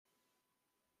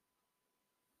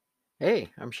Hey,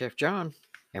 I'm Chef John,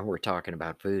 and we're talking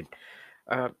about food.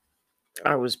 Uh,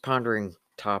 I was pondering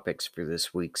topics for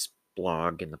this week's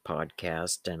blog and the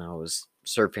podcast, and I was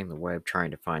surfing the web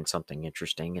trying to find something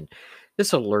interesting, and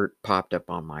this alert popped up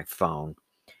on my phone.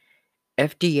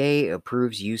 FDA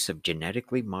approves use of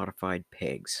genetically modified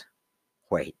pigs.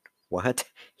 Wait, what?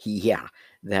 Yeah,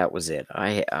 that was it.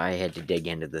 I had to dig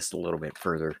into this a little bit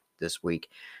further this week.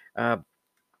 Uh,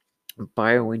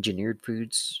 Bioengineered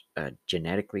foods,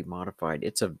 genetically modified,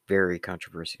 it's a very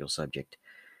controversial subject.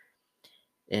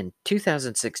 In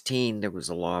 2016, there was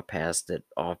a law passed that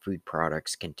all food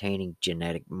products containing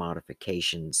genetic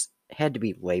modifications had to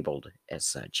be labeled as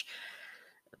such.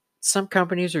 Some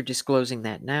companies are disclosing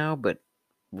that now, but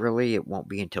really it won't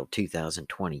be until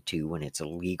 2022 when it's a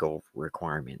legal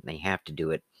requirement. They have to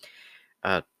do it.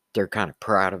 Uh, they're kind of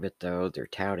proud of it, though. They're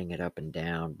touting it up and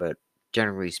down, but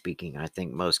generally speaking, I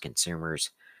think most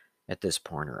consumers at this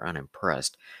point are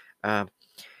unimpressed. Uh,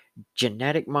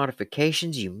 Genetic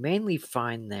modifications, you mainly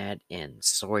find that in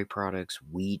soy products,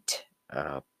 wheat,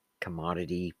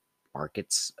 commodity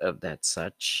markets of that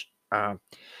such.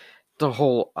 The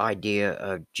whole idea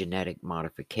of genetic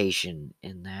modification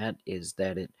in that is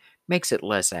that it makes it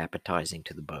less appetizing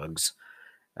to the bugs.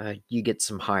 You get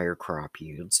some higher crop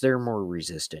yields. They're more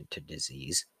resistant to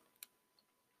disease.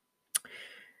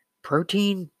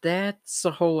 Protein, that's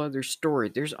a whole other story.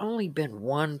 There's only been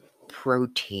one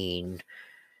protein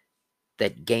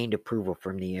that gained approval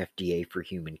from the FDA for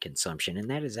human consumption, and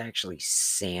that is actually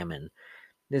salmon.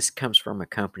 This comes from a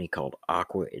company called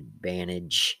Aqua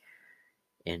Advantage.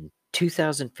 In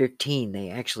 2015,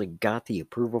 they actually got the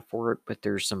approval for it, but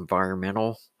there's some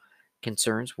environmental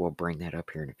concerns. We'll bring that up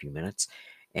here in a few minutes.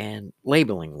 And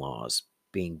labeling laws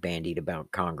being bandied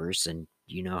about Congress, and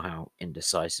you know how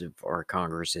indecisive our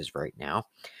Congress is right now.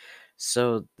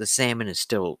 So the salmon is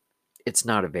still, it's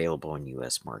not available in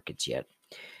US markets yet.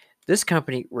 This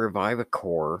company,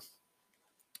 Revivacor,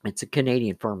 it's a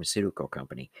Canadian pharmaceutical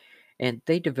company, and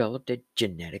they developed a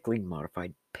genetically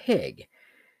modified pig.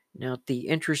 Now, the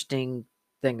interesting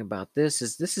thing about this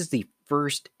is the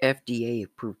first FDA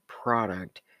approved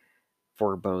product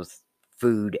for both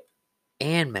food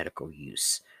and medical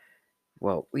use.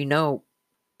 Well, we know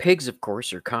pigs, of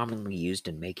course, are commonly used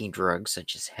in making drugs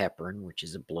such as heparin, which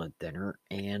is a blood thinner,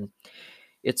 and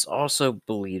it's also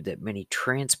believed that many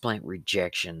transplant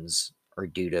rejections are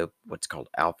due to what's called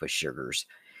alpha sugars.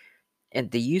 And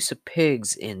the use of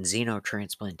pigs in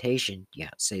xenotransplantation,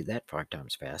 yeah, say that 5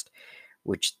 times fast,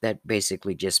 which that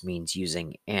basically just means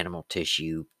using animal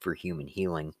tissue for human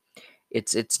healing.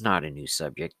 It's not a new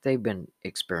subject. They've been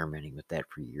experimenting with that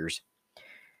for years.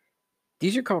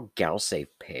 These are called Gal-safe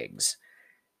pigs,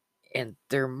 and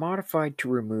they're modified to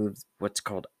remove what's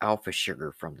called alpha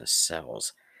sugar from the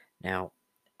cells. Now,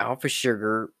 alpha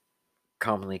sugar,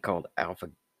 commonly called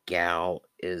alpha gal,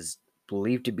 is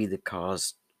believed to be the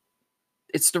cause.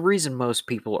 It's the reason most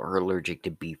people are allergic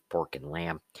to beef, pork, and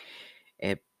lamb.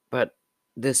 But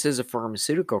this is a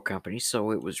pharmaceutical company,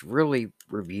 so it was really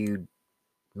reviewed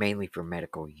mainly for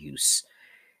medical use.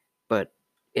 But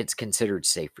it's considered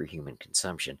safe for human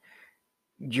consumption.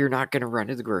 You're not going to run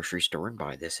to the grocery store and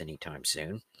buy this anytime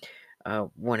soon.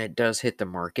 When it does hit the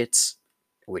markets,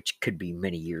 which could be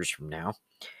many years from now,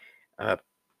 uh,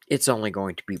 it's only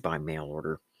going to be by mail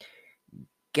order.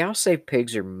 Gal-safe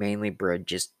pigs are mainly bred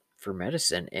just for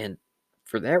medicine, and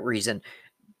for that reason,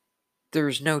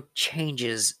 there's no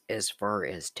changes as far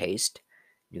as taste,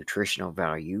 nutritional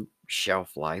value,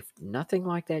 shelf life, nothing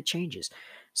like that changes.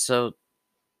 So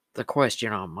the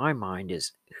question on my mind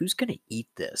is who's going to eat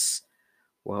this?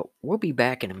 Well, we'll be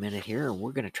back in a minute here and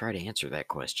we're going to try to answer that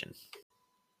question.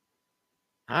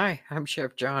 Hi, I'm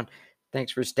Chef John.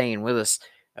 Thanks for staying with us.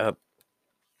 Uh,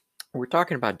 we're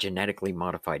talking about genetically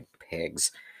modified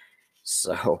pigs.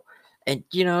 So, and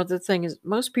the thing is,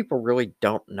 most people really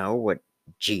don't know what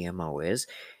GMO is.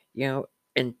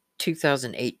 In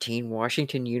 2018,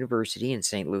 Washington University in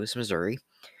St. Louis, Missouri,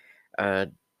 uh,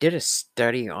 did a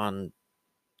study on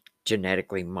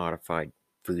genetically modified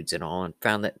foods and all, and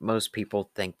found that most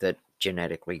people think that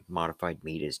genetically modified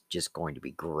meat is just going to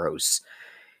be gross.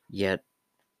 Yet,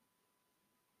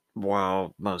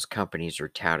 while most companies are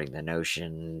touting the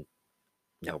notion,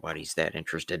 nobody's that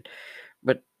interested.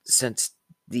 But since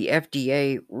the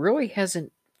FDA really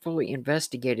hasn't fully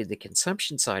investigated the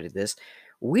consumption side of this,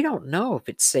 we don't know if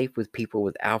it's safe with people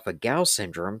with alpha gal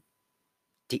syndrome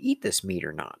to eat this meat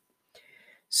or not.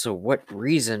 So, what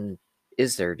reason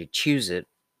is there to choose it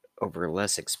over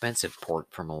less expensive pork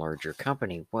from a larger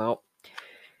company? Well,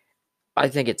 I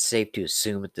think it's safe to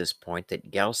assume at this point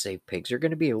that gal safe pigs are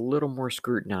going to be a little more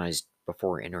scrutinized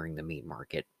before entering the meat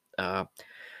market. Uh,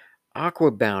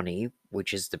 Aqua Bounty,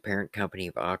 which is the parent company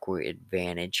of Aqua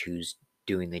Advantage, who's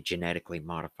doing the genetically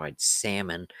modified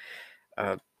salmon,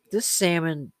 uh, this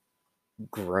salmon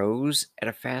grows at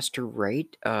a faster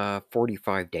rate,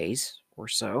 45 days or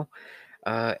so,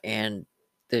 and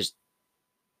there's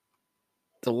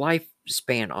the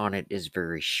lifespan on it is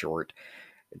very short.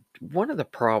 One of the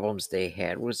problems they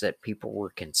had was that people were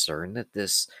concerned that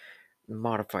this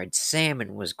modified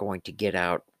salmon was going to get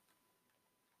out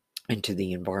into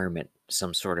the environment,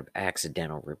 some sort of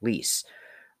accidental release.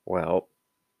 Well,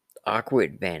 Aqua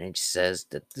Advantage says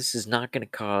that this is not going to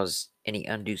cause any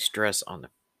undue stress on the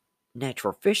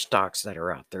natural fish stocks that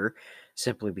are out there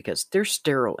simply because they're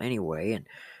sterile anyway. And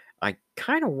I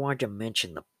kind of want to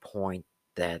mention the point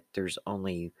that there's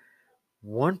only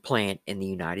one plant in the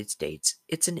United States,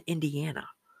 it's in Indiana.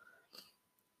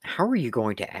 How are you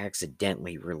going to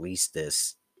accidentally release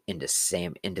this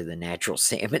into the natural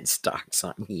salmon stocks?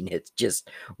 I mean, it's just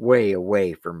way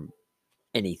away from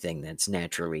anything that's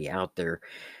naturally out there.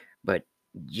 But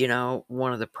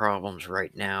one of the problems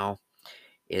right now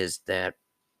is that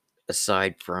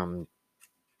aside from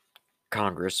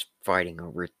Congress fighting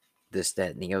over this,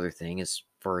 that, and the other thing, as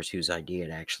far as whose idea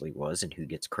it actually was and who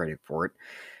gets credit for it,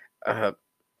 uh,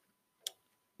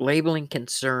 labeling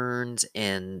concerns,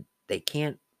 and they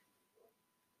can't.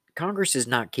 Congress is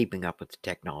not keeping up with the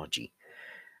technology.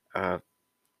 Uh,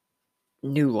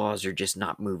 New laws are just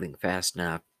not moving fast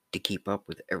enough to keep up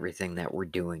with everything that we're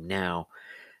doing now.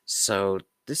 So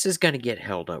this is going to get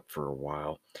held up for a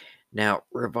while. Now,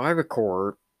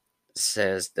 Revivicor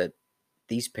says that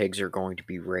these pigs are going to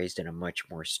be raised in a much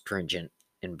more stringent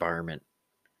environment,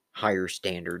 higher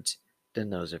standards than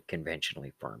those of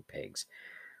conventionally farmed pigs.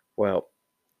 Well,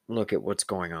 look at what's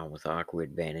going on with Aqua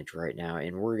Advantage right now,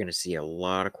 and we're going to see a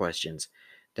lot of questions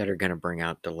that are going to bring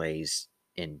out delays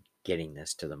in getting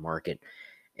this to the market.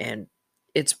 And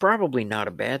it's probably not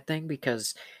a bad thing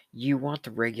because you want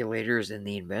the regulators and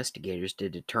the investigators to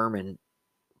determine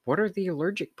what are the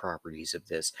allergic properties of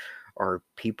this. Are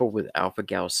people with alpha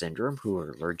gal syndrome who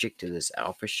are allergic to this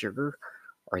alpha sugar,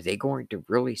 are they going to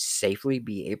really safely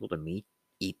be able to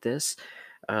eat this?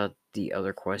 The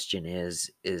other question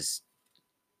is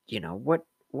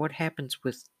what happens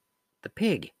with the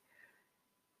pig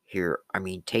here? I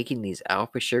mean, taking these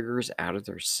alpha sugars out of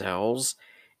their cells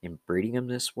and breeding them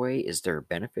this way, is there a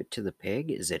benefit to the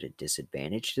pig? Is it a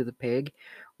disadvantage to the pig?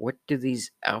 What do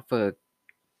these alpha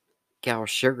gal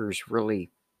sugars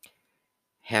really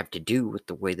have to do with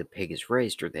the way the pig is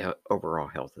raised or the overall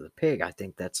health of the pig? I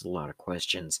think that's a lot of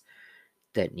questions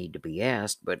that need to be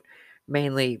asked, but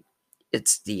mainly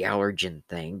it's the allergen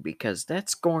thing because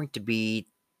that's going to be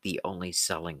the only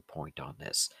selling point on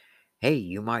this. Hey,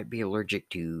 you might be allergic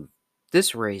to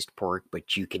this raised pork,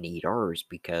 but you can eat ours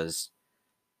because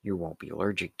you won't be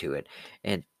allergic to it.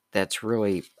 And that's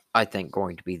really, I think,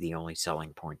 going to be the only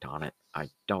selling point on it. I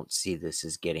don't see this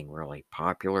as getting really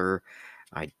popular.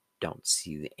 I don't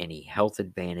see any health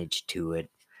advantage to it.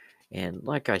 And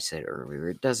like I said earlier,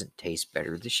 it doesn't taste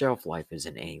better. The shelf life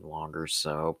isn't any longer.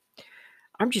 So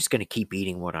I'm just going to keep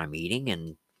eating what I'm eating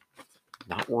and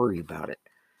not worry about it.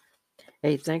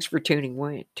 Hey, thanks for tuning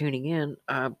in.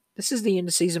 This is the end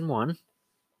of season 1.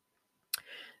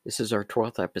 This is our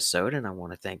 12th episode, and I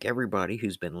want to thank everybody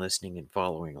who's been listening and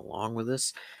following along with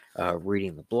us,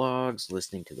 reading the blogs,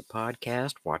 listening to the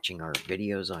podcast, watching our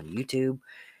videos on YouTube.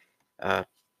 Uh,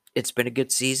 it's been a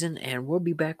good season, and we'll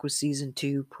be back with season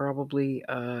 2 probably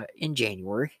in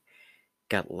January.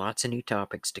 Got lots of new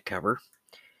topics to cover.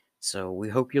 So we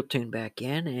hope you'll tune back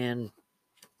in. And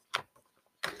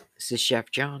this is Chef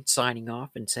John signing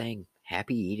off and saying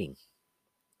happy eating.